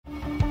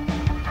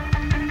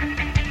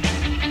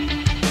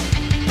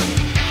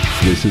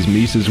This is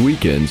Mises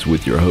Weekends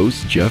with your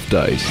host, Jeff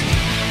Dice.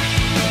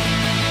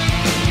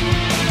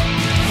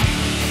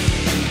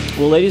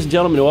 Well, ladies and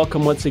gentlemen,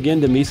 welcome once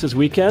again to Mises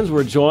Weekends.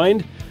 We're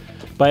joined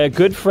by a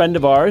good friend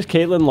of ours,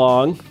 Caitlin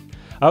Long.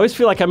 I always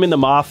feel like I'm in the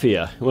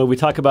mafia when we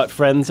talk about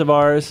friends of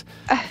ours.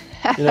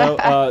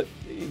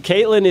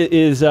 Caitlin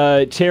is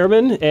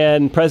chairman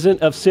and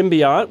president of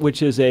Symbiont,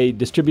 which is a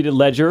distributed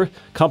ledger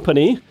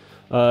company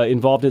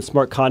involved in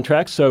smart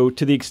contracts. So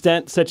to the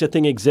extent such a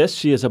thing exists,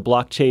 she is a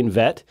blockchain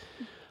vet.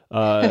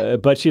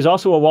 But she's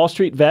also a Wall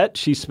Street vet.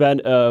 She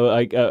spent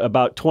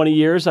about 20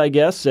 years, I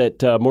guess,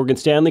 at Morgan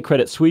Stanley,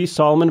 Credit Suisse,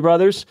 Salomon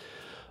Brothers.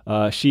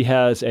 She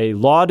has a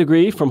law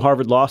degree from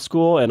Harvard Law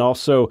School and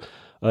also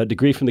a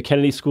degree from the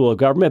Kennedy School of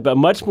Government. But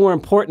much more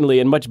importantly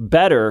and much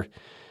better,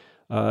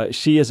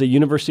 she is a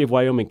University of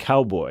Wyoming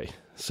cowboy.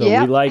 So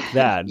we like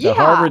that. The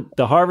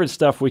Harvard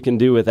stuff we can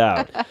do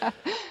without.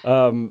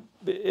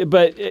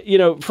 But,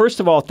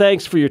 first of all,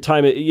 thanks for your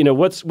time.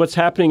 What's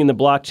happening in the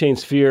blockchain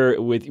sphere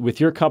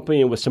with your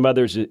company and with some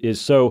others is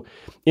so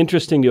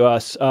interesting to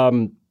us.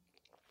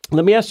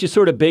 Let me ask you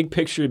sort of big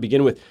picture to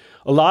begin with.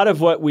 A lot of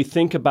what we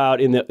think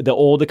about in the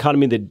old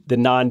economy, the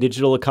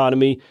non-digital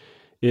economy,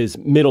 is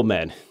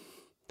middlemen,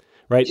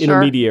 right? Sure.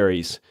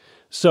 Intermediaries.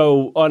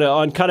 So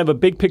on kind of a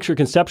big picture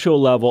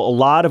conceptual level, a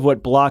lot of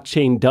what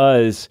blockchain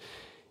does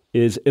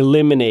is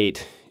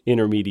eliminate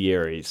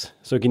intermediaries.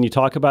 So can you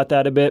talk about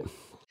that a bit?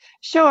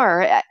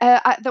 Sure.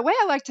 The way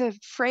I like to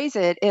phrase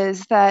it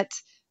is that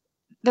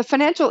the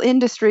financial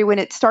industry, when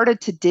it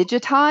started to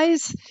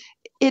digitize,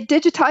 it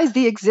digitized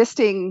the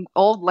existing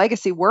old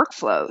legacy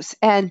workflows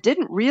and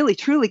didn't really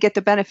truly get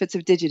the benefits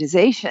of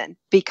digitization,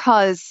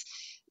 because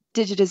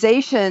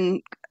digitization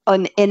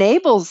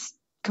enables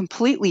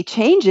completely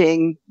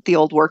changing the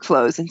old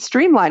workflows and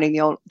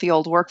streamlining the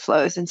old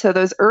workflows. And so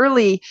those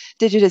early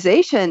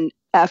digitization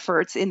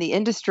efforts in the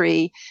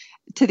industry,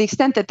 to the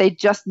extent that they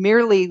just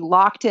merely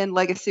locked in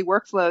legacy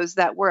workflows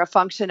that were a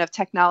function of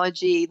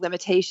technology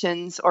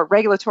limitations or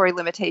regulatory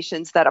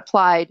limitations that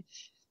applied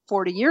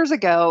 40 years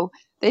ago,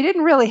 they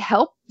didn't really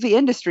help the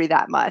industry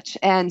that much.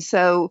 And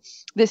so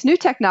this new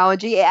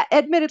technology,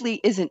 admittedly,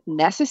 isn't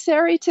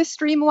necessary to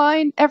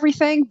streamline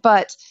everything,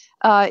 but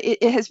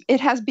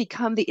it has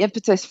become the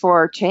impetus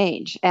for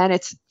change. And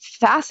it's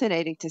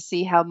fascinating to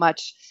see how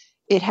much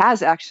it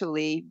has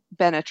actually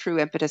been a true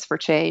impetus for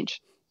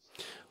change.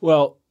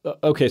 Well,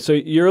 okay, so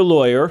you're a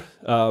lawyer,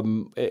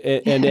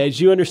 and as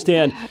you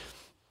understand,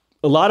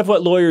 a lot of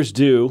what lawyers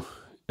do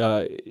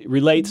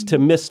relates to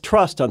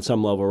mistrust on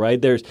some level,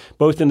 right? There's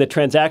both in the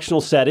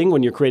transactional setting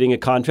when you're creating a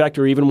contract,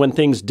 or even when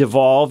things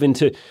devolve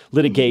into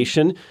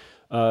litigation.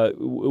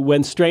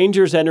 When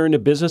strangers enter into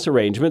business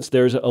arrangements,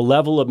 there's a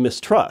level of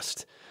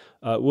mistrust.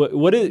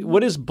 What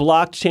does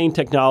blockchain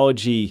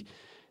technology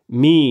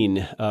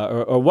mean,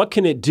 or what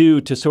can it do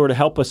to sort of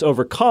help us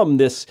overcome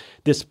this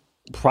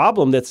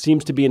problem that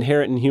seems to be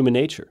inherent in human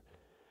nature?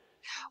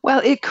 Well,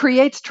 it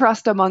creates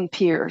trust among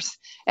peers.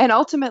 And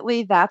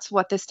ultimately, that's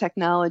what this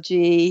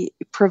technology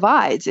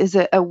provides, is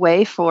a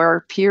way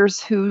for peers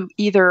who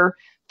either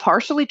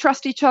partially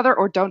trust each other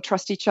or don't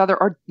trust each other,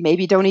 or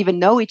maybe don't even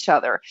know each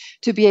other,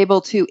 to be able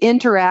to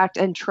interact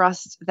and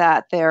trust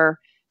that their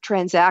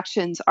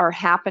transactions are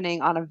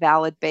happening on a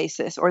valid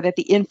basis, or that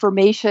the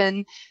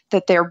information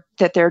that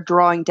they're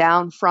drawing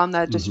down from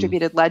the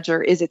distributed ledger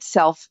is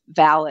itself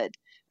valid,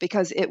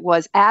 because it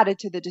was added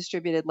to the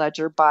distributed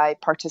ledger by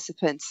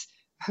participants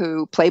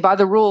who play by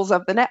the rules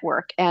of the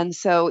network. And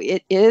so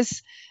it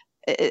is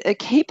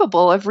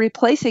capable of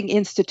replacing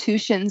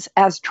institutions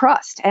as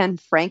trust. And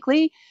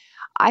frankly,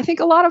 I think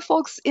a lot of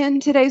folks in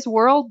today's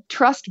world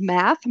trust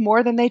math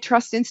more than they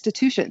trust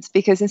institutions,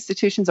 because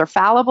institutions are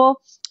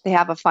fallible. They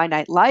have a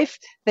finite life.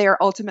 They are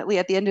ultimately,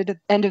 at the end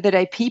of the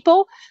day,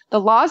 people. The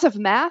laws of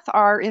math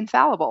are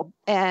infallible.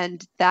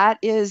 And that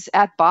is,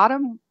 at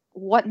bottom,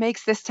 what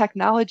makes this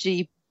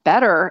technology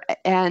better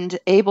and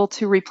able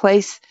to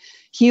replace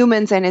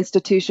humans and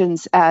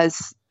institutions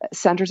as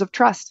centers of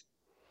trust.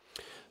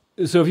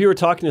 So if you were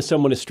talking to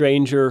someone, a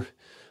stranger,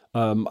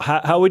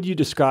 how would you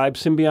describe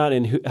Symbiont,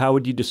 and how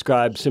would you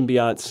describe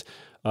Symbiont's,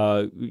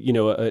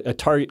 a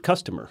target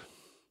customer?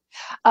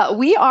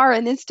 We are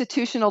an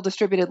institutional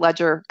distributed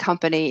ledger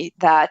company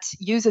that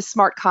uses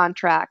smart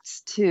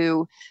contracts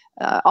to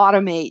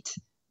automate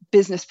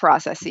business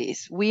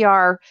processes. We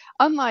are,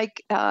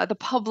 unlike the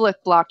public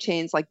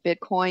blockchains like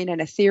Bitcoin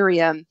and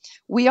Ethereum,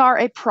 we are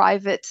a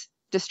private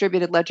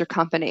distributed ledger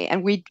company.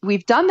 And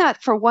we've done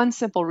that for one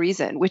simple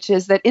reason, which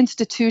is that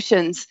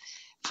institutions,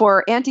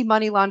 for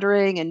anti-money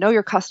laundering and know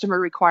your customer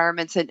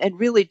requirements and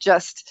really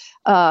just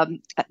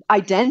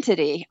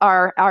identity,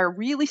 are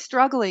really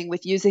struggling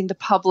with using the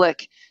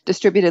public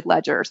distributed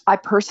ledgers. I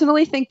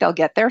personally think they'll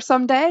get there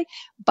someday,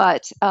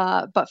 but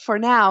for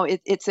now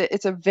it's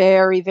a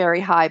very,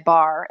 very high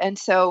bar. And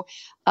so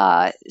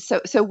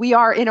we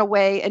are, in a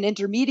way, an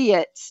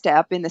intermediate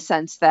step, in the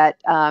sense that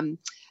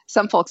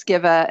some folks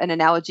give an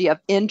analogy of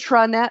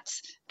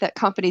intranets, that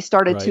companies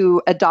started Right.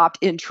 to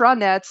adopt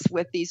intranets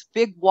with these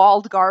big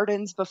walled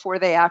gardens before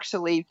they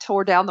actually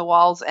tore down the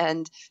walls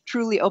and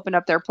truly opened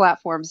up their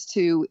platforms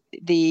to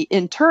the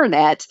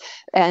internet,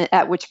 and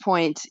at which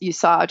point you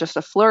saw just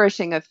a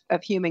flourishing of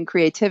human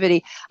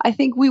creativity. I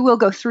think we will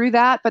go through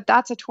that, but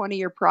that's a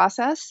 20-year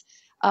process.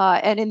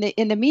 And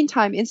in the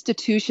meantime,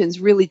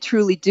 institutions really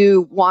truly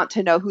do want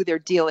to know who they're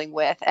dealing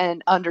with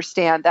and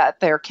understand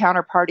that their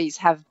counterparties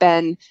have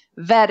been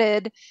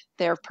vetted,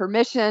 they're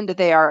permissioned,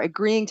 they are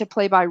agreeing to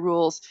play by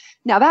rules.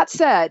 Now that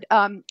said,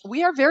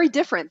 we are very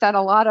different than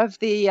a lot of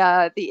the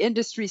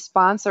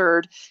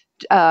industry-sponsored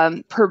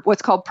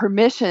what's called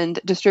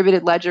permissioned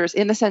distributed ledgers,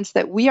 in the sense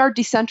that we are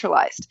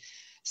decentralized.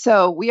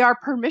 So we are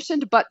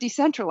permissioned but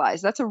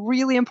decentralized. That's a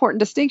really important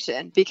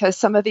distinction, because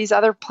some of these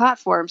other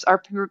platforms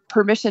are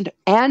permissioned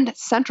and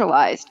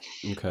centralized,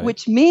 Okay.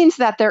 which means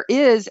that there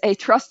is a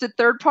trusted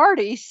third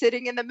party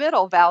sitting in the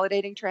middle,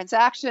 validating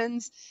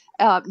transactions,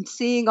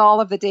 seeing all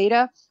of the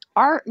data.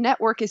 Our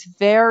network is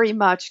very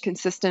much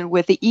consistent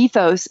with the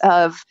ethos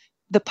of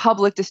the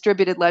public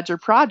distributed ledger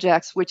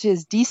projects, which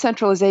is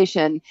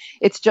decentralization.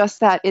 It's just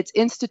that it's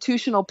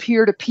institutional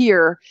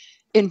peer-to-peer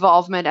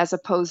involvement as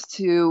opposed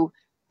to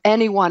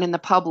anyone in the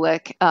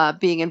public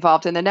being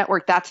involved in the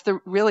network. That's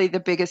really the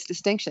biggest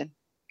distinction.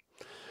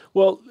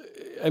 Well,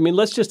 I mean,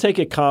 let's just take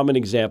a common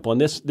example, and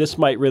this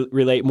might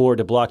relate more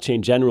to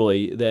blockchain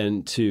generally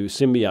than to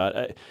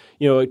Symbiont.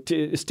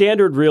 A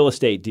standard real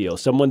estate deal.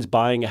 Someone's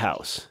buying a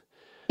house.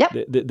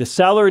 Yep. The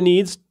seller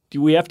needs.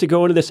 We have to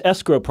go into this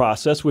escrow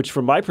process, which,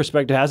 from my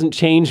perspective, hasn't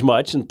changed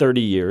much in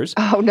 30 years.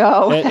 Oh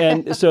no!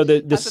 and so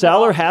the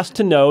seller has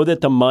to know that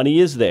the money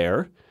is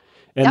there,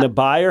 and the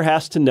buyer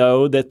has to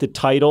know that the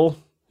title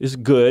is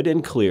good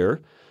and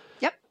clear.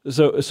 Yep.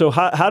 So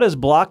how does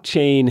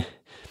blockchain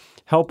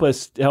help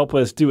us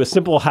do a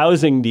simple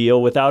housing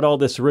deal without all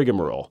this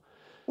rigmarole?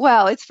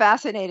 Well, it's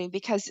fascinating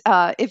because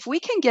if we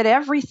can get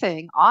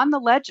everything on the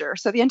ledger,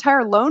 so the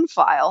entire loan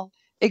file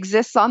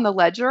exists on the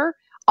ledger,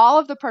 all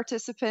of the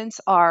participants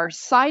are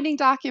signing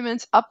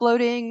documents,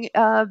 uploading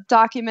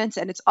documents,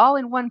 and it's all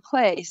in one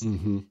place.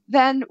 Mm-hmm.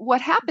 Then what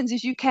happens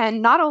is you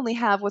can not only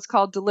have what's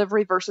called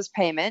delivery versus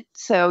payment,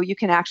 so you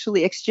can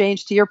actually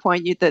exchange, to your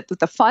point,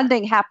 the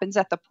funding happens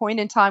at the point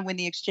in time when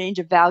the exchange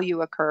of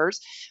value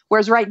occurs,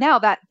 whereas right now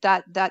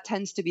that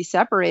tends to be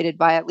separated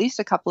by at least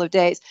a couple of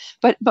days.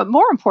 But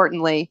more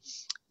importantly,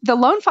 the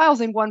loan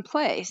file's in one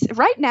place.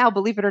 Right now,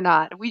 believe it or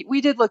not,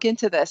 we did look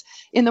into this.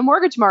 In the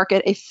mortgage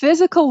market, a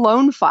physical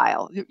loan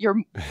file,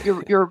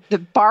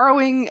 the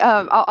borrowing,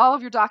 all of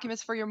your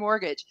documents for your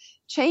mortgage,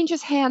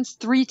 changes hands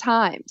 3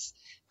 times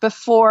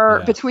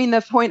between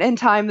the point in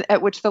time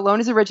at which the loan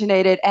is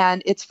originated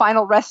and its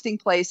final resting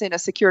place in a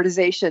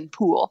securitization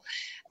pool.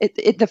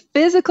 The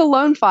physical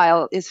loan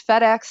file is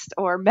FedExed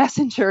or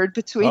messengered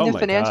between the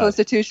financial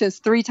institutions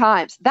 3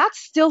 times. That's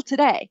still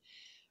today.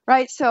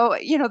 Right. So,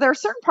 there are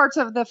certain parts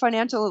of the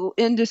financial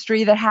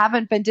industry that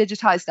haven't been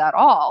digitized at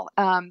all.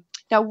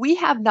 Now, we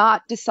have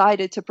not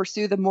decided to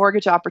pursue the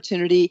mortgage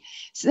opportunity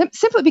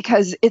simply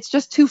because it's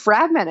just too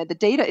fragmented. The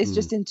data is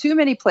just in too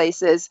many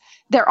places.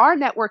 There are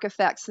network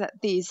effects that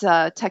these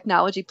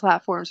technology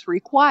platforms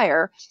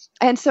require.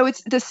 And so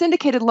it's the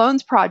syndicated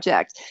loans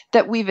project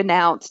that we've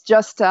announced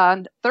just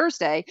on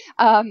Thursday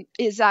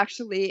is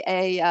actually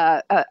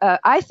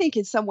I think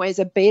in some ways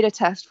a beta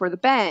test for the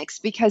banks,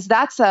 because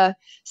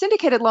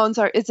syndicated loans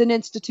it's an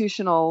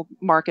institutional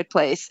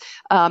marketplace.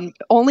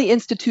 Only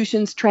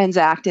institutions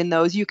transact in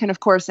those. You can,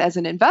 of course, as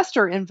an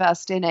investor,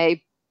 invest in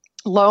a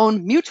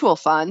loan mutual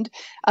fund,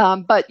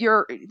 but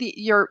your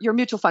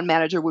mutual fund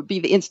manager would be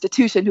the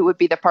institution who would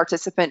be the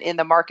participant in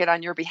the market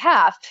on your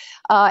behalf,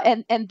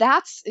 and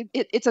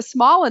it's a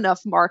small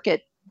enough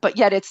market, but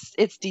yet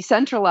it's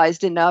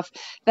decentralized enough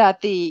that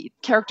the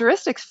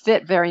characteristics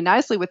fit very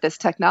nicely with this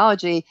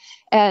technology.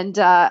 And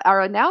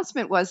our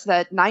announcement was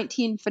that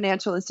 19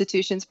 financial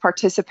institutions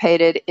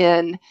participated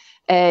in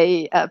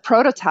a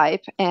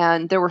prototype,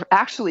 and there were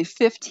actually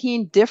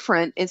 15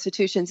 different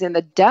institutions in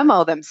the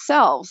demo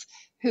themselves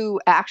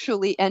who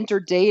actually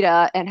entered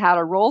data and had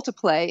a role to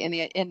play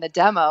in the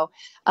demo.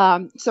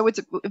 So it's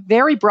a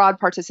very broad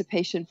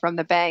participation from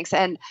the banks.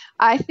 And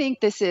I think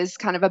this is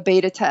kind of a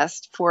beta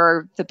test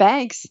for the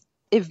banks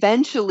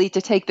eventually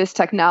to take this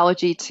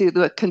technology to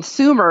the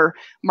consumer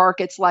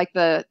markets like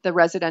the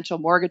residential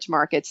mortgage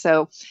market.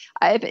 So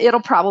it'll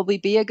probably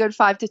be a good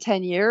 5 to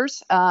 10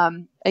 years.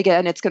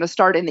 Again, it's going to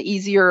start in the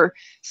easier,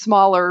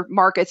 smaller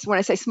markets. When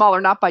I say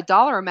smaller, not by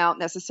dollar amount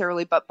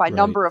necessarily, but by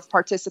number of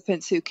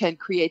participants who can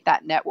create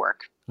that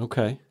network.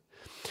 Okay.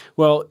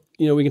 Well,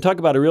 we can talk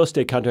about a real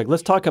estate contract.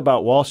 Let's talk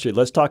about Wall Street.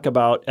 Let's talk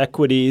about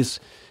equities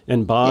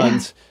and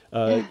bonds.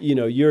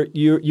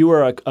 You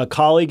are a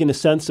colleague in the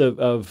sense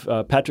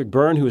of Patrick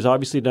Byrne, who has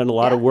obviously done a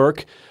lot of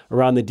work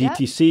around the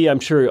DTC. I'm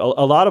sure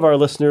a lot of our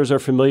listeners are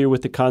familiar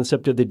with the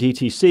concept of the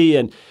DTC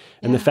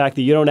and the fact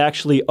that you don't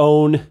actually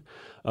own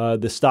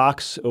the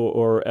stocks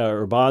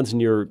or bonds in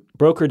your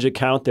brokerage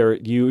account.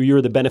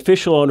 You're the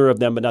beneficial owner of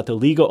them, but not the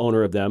legal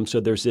owner of them. So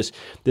there's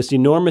this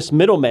enormous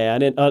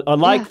middleman. And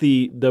unlike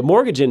the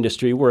mortgage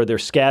industry, where they're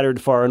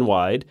scattered far and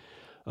wide,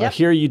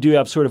 here you do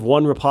have sort of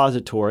one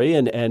repository.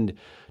 And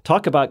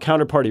talk about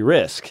counterparty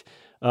risk.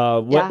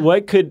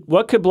 What could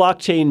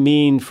blockchain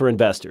mean for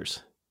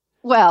investors?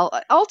 Well,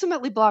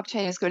 ultimately,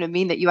 blockchain is going to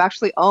mean that you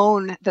actually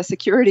own the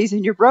securities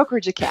in your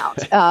brokerage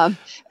account.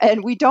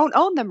 And we don't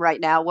own them right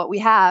now. What we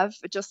have,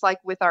 just like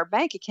with our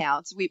bank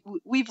accounts,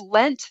 we've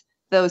lent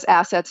those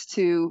assets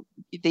to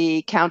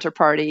the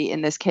counterparty.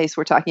 In this case,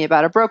 we're talking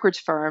about a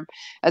brokerage firm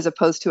as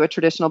opposed to a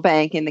traditional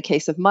bank. In the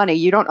case of money,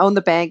 you don't own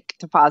the bank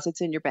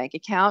deposits in your bank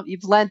account.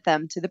 You've lent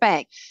them to the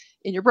bank.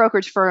 In your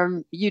brokerage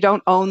firm, you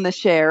don't own the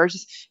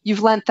shares.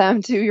 You've lent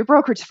them to your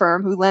brokerage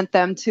firm, who lent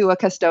them to a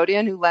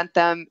custodian,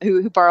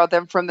 who borrowed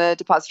them from the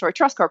Depository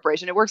Trust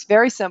Corporation. It works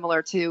very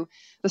similar to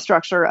the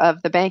structure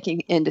of the banking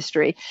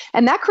industry,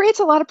 and that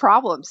creates a lot of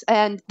problems.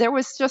 And there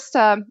was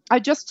I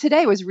just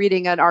today was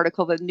reading an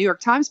article that the New York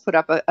Times put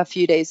up a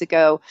few days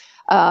ago,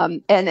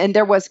 and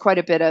there was quite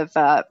a bit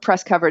of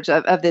press coverage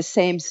of this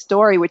same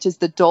story, which is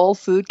the Dole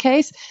food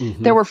case.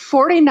 Mm-hmm. There were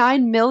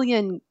 49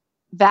 million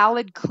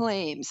valid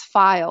claims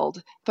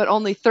filed, but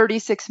only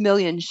 36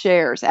 million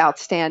shares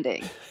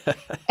outstanding.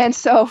 And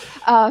so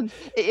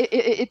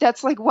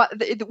that's like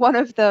one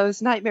of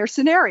those nightmare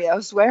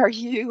scenarios where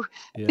you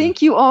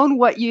think you own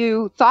what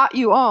you thought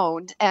you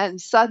owned,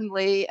 and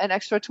suddenly an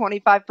extra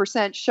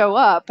 25% show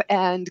up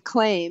and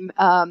claim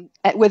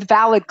with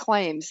valid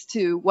claims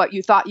to what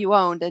you thought you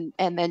owned,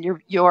 and then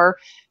you're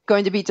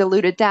going to be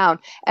diluted down.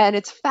 And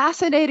it's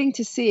fascinating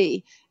to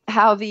see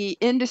how the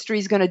industry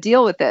is going to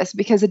deal with this,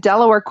 because a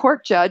Delaware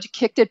court judge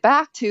kicked it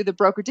back to the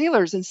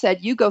broker-dealers and said,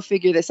 you go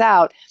figure this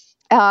out.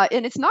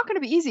 And it's not going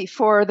to be easy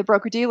for the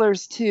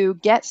broker-dealers to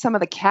get some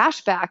of the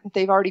cash back that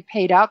they've already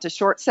paid out to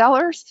short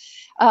sellers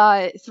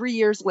 3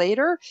 years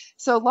later.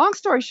 So long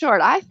story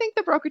short, I think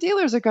the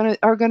broker-dealers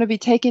are going to be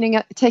taking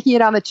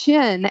it on the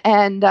chin.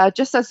 And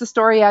just as the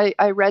story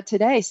I read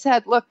today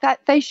said, look, that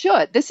they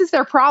should. This is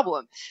their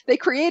problem. They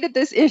created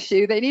this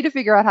issue. They need to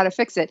figure out how to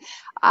fix it.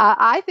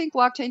 I think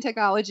blockchain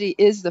technology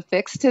is the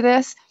fix to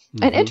this.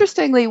 Mm-hmm. And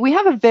interestingly, we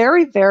have a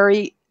very,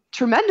 very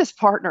tremendous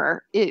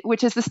partner,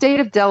 which is the state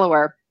of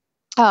Delaware.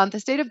 The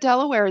state of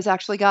Delaware has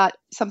actually got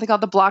something called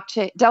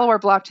the Delaware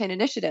Blockchain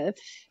Initiative,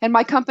 and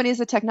my company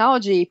is a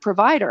technology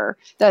provider,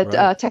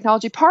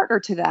 technology partner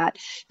to that.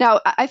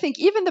 Now, I think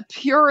even the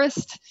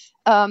purest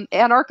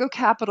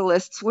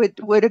anarcho-capitalists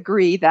would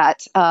agree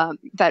that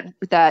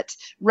that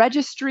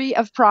registry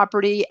of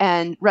property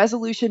and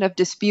resolution of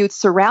disputes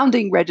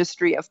surrounding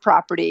registry of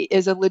property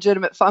is a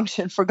legitimate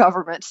function for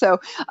government. So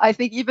I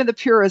think even the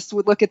purists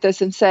would look at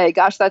this and say,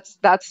 "Gosh, that's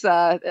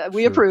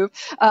we approve,"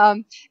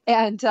 and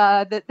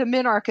the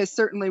minarchists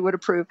certainly would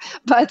approve.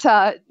 But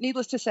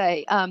needless to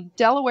say,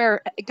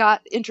 Delaware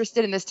got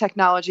interested in this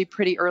technology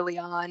pretty early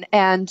on,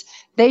 and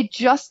they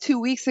just 2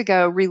 weeks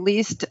ago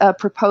released a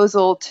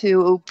proposal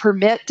to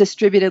permit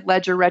distributed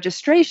ledger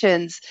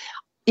registrations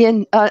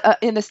in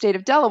the state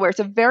of Delaware. It's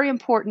a very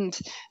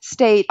important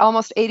state.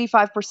 Almost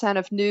 85%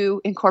 of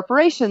new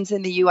incorporations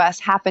in the U.S.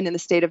 happen in the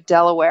state of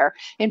Delaware,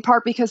 in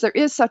part because there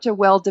is such a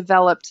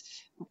well-developed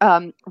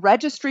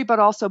registry, but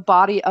also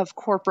body of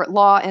corporate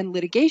law and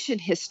litigation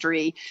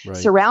history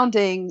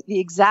surrounding the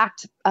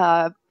exact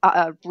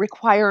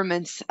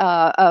requirements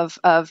of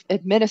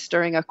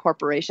administering a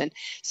corporation.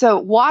 So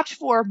watch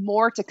for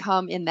more to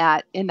come in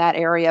that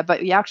area.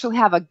 But we actually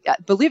have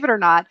believe it or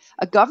not,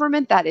 a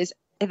government that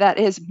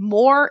is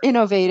more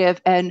innovative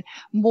and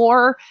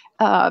more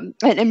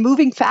and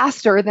moving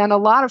faster than a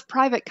lot of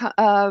private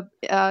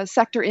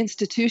sector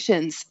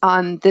institutions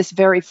on this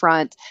very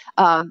front.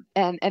 And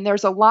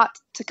there's a lot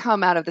to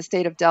come out of the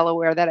state of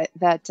Delaware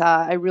that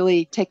I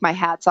really take my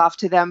hats off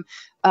to them.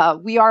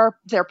 We are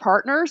their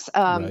partners.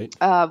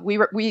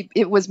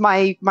 It was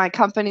my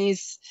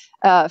company's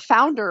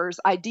founder's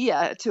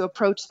idea to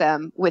approach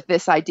them with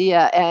this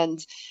idea.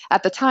 And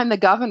at the time, the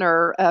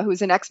governor,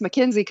 who's an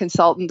ex-McKinsey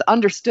consultant,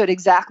 understood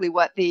exactly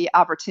what the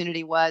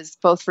opportunity was,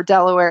 both for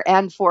Delaware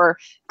and for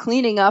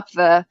cleaning up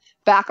the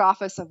back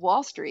office of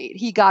Wall Street.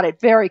 He got it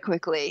very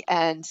quickly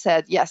and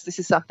said, yes, this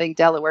is something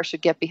Delaware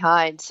should get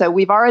behind. So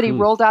we've already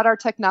rolled out our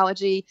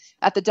technology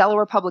at the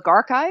Delaware Public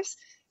Archives.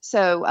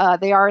 So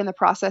they are in the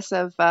process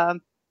of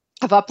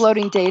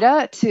uploading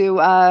data to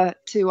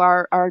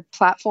our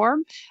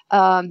platform,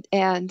 and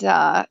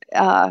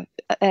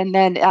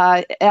then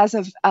as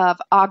of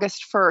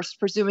August 1st,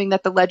 presuming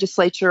that the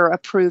legislature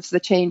approves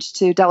the change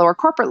to Delaware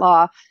corporate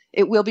law,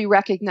 it will be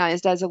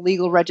recognized as a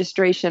legal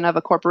registration of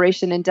a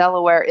corporation in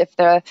Delaware if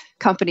the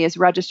company is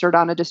registered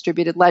on a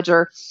distributed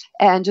ledger.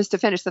 And just to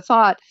finish the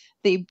thought,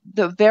 the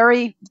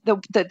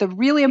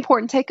really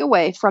important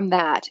takeaway from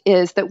that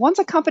is that once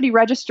a company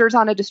registers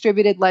on a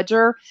distributed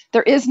ledger,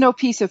 there is no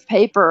piece of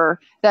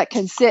paper that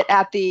can sit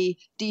at the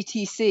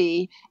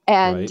DTC,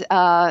 and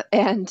Right.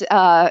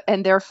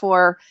 and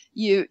therefore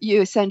you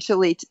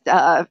essentially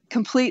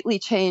completely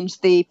change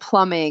the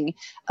plumbing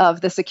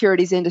of the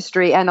securities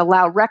industry and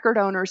allow record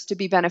owners to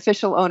be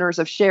beneficial owners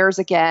of shares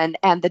again.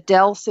 And the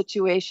Dole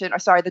situation.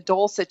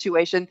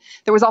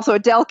 There was also a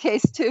Dell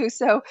case too.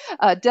 So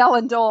Dell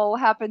and Dole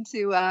happen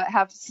to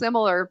have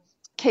similar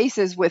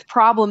cases with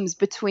problems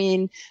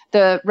between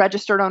the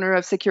registered owner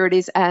of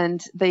securities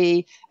and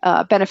the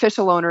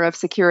beneficial owner of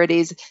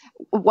securities.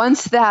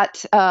 Once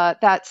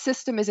that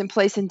system is in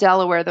place in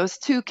Delaware, those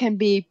two can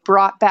be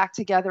brought back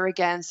together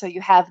again. So you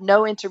have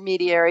no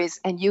intermediaries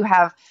and you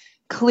have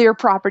clear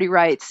property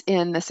rights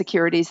in the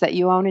securities that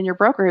you own in your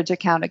brokerage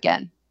account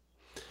again.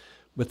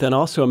 But then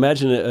also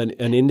imagine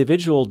an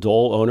individual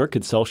Dole owner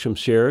could sell some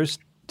shares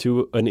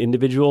to an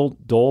individual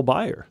Dole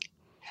buyer.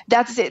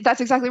 That's it.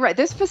 That's exactly right.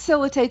 This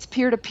facilitates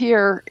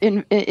peer-to-peer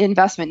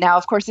investment. Now,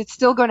 of course, it's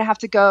still going to have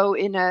to go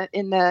in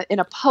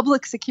a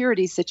public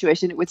securities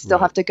situation. It would still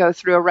have to go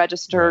through a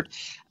registered,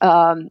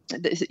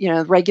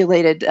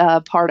 regulated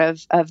part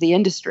of the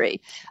industry.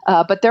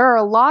 But there are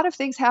a lot of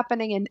things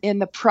happening in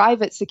the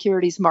private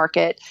securities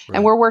market,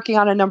 and we're working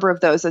on a number of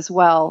those as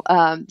well.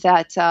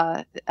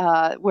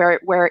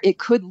 Where it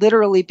could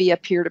literally be a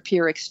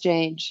peer-to-peer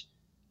exchange.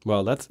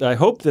 Well, I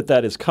hope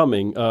that is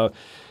coming.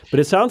 But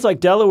it sounds like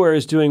Delaware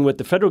is doing what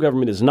the federal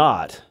government is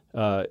not.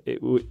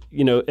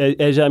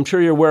 As I'm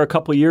sure you're aware, a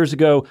couple of years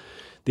ago,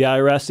 the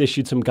IRS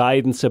issued some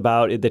guidance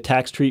about the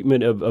tax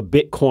treatment of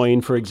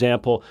Bitcoin, for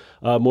example.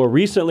 More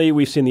recently,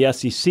 we've seen the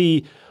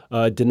SEC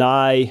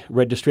deny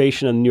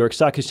registration on the New York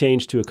Stock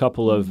Exchange to a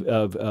couple of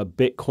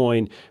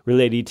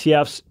Bitcoin-related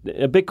ETFs.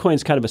 Bitcoin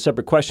is kind of a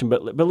separate question,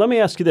 but let me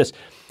ask you this.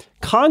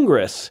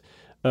 Congress,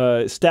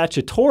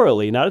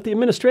 statutorily, not at the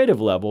administrative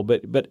level,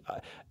 but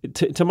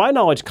to my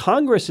knowledge,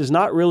 Congress is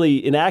not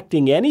really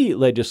enacting any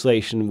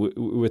legislation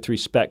with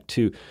respect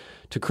to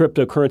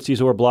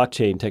cryptocurrencies or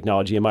blockchain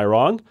technology. Am I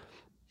wrong?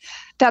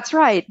 That's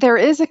right. There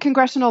is a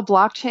congressional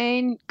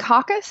blockchain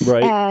caucus,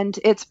 and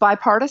it's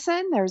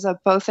bipartisan. There's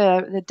both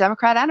a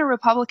Democrat and a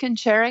Republican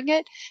chairing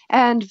it.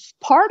 And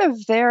part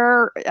of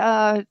their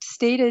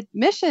stated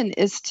mission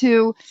is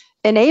to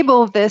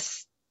enable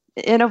this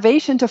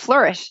innovation to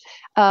flourish.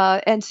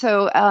 And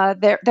so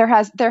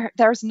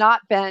there's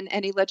not been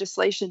any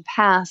legislation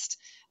passed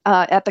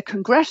at the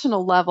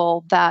congressional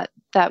level that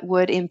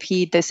would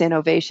impede this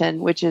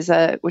innovation, which is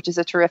a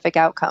terrific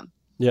outcome.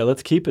 Yeah,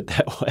 let's keep it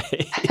that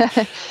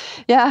way.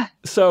 Yeah.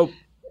 So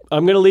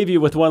I'm going to leave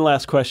you with one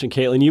last question,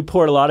 Caitlin. You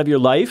poured a lot of your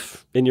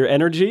life and your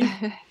energy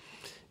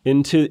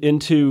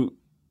into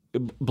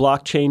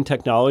blockchain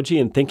technology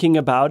and thinking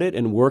about it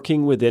and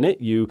working within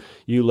it. You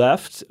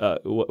left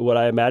what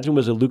I imagine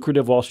was a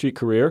lucrative Wall Street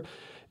career.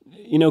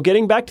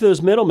 Getting back to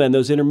those middlemen,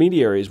 those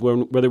intermediaries,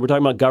 whether we're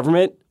talking about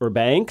government or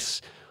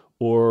banks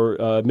or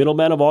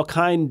middlemen of all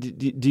kind,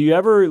 do you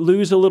ever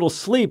lose a little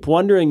sleep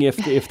wondering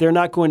if they're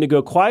not going to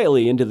go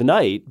quietly into the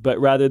night, but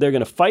rather they're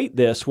going to fight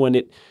this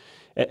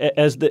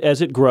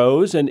as it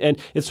grows? And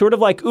it's sort of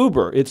like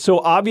Uber. It's so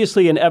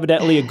obviously and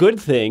evidently a good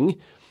thing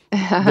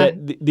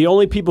that the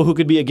only people who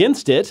could be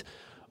against it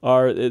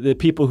are the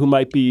people who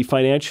might be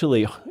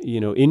financially,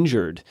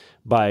 injured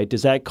by it.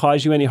 Does that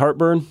cause you any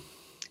heartburn?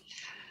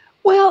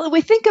 Well, we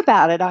think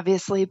about it,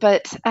 obviously,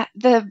 but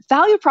the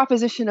value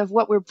proposition of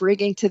what we're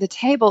bringing to the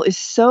table is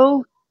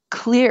so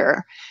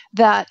clear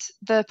that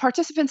the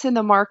participants in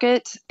the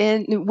market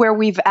where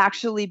we've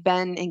actually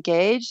been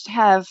engaged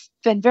have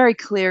been very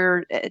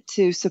clear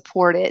to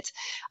support it.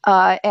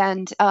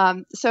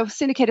 So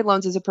syndicated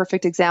loans is a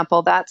perfect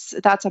example. That's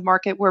a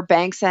market where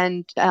banks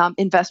and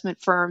investment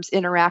firms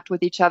interact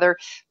with each other.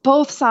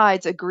 Both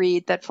sides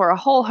agreed that for a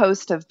whole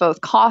host of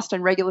both cost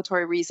and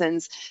regulatory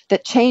reasons,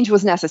 that change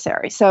was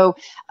necessary. So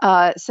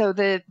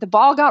the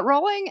ball got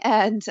rolling,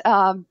 and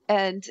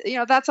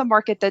that's a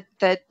market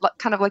that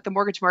kind of like the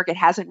mortgage market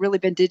hasn't really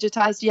been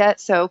digitized yet.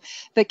 So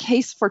the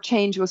case for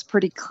change was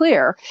pretty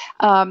clear.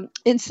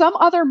 In some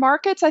other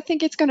markets, I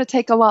think it's going to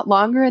take a lot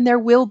longer, and there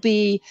will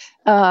be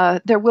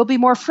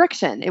more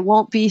friction. It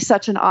won't be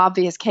such an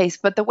obvious case.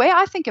 But the way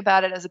I think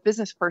about it as a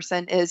business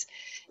person is,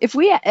 if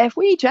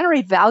we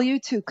generate value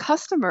to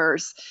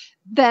customers,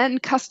 then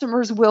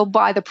customers will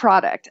buy the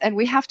product, and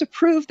we have to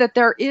prove that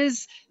there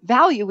is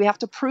value. We have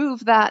to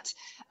prove that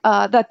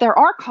there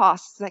are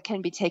costs that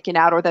can be taken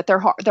out, or that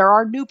there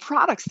are new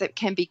products that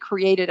can be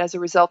created as a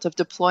result of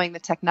deploying the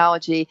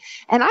technology.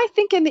 And I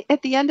think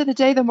at the end of the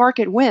day, the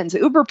market wins.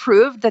 Uber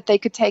proved that they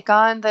could take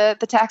on the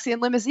taxi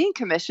and limousine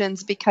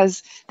commissions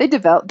because they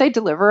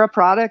deliver a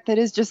product that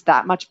is just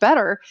that much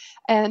better,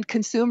 and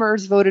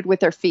consumers voted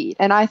with their feet.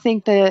 And I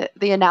think the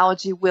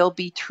analogy will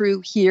be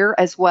true here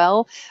as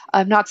well.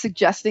 I'm not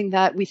suggesting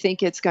that we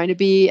think it's going to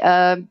be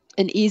an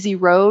easy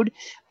road,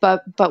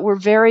 but we're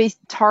very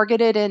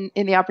targeted in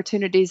the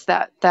opportunities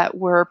that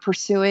we're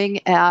pursuing,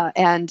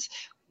 and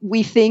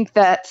we think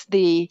that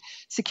the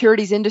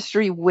securities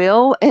industry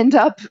will end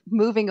up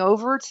moving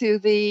over to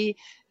the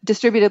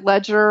distributed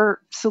ledger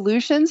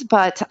solutions,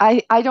 but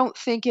I don't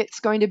think it's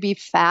going to be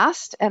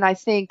fast. And I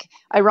think,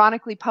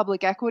 ironically,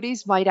 public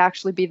equities might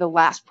actually be the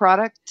last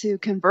product to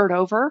convert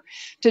over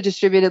to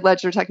distributed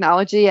ledger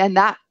technology. And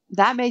that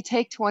may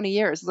take 20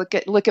 years. Look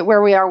at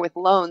where we are with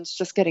loans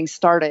just getting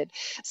started.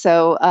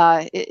 So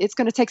it's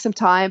going to take some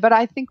time, but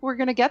I think we're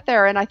going to get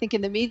there. And I think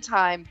in the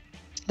meantime,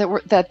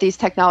 that these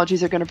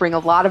technologies are going to bring a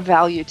lot of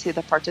value to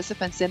the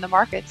participants in the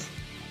markets.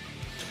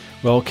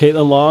 Well,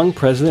 Caitlin Long,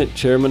 President,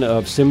 Chairman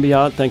of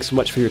Symbiont, thanks so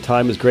much for your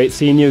time. It was great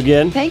seeing you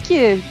again. Thank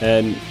you.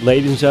 And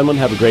ladies and gentlemen,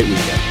 have a great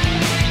weekend.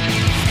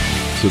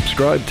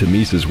 Subscribe to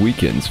Mises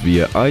Weekends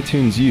via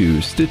iTunes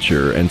U,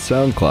 Stitcher, and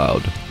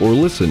SoundCloud, or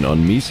listen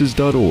on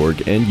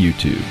Mises.org and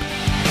YouTube.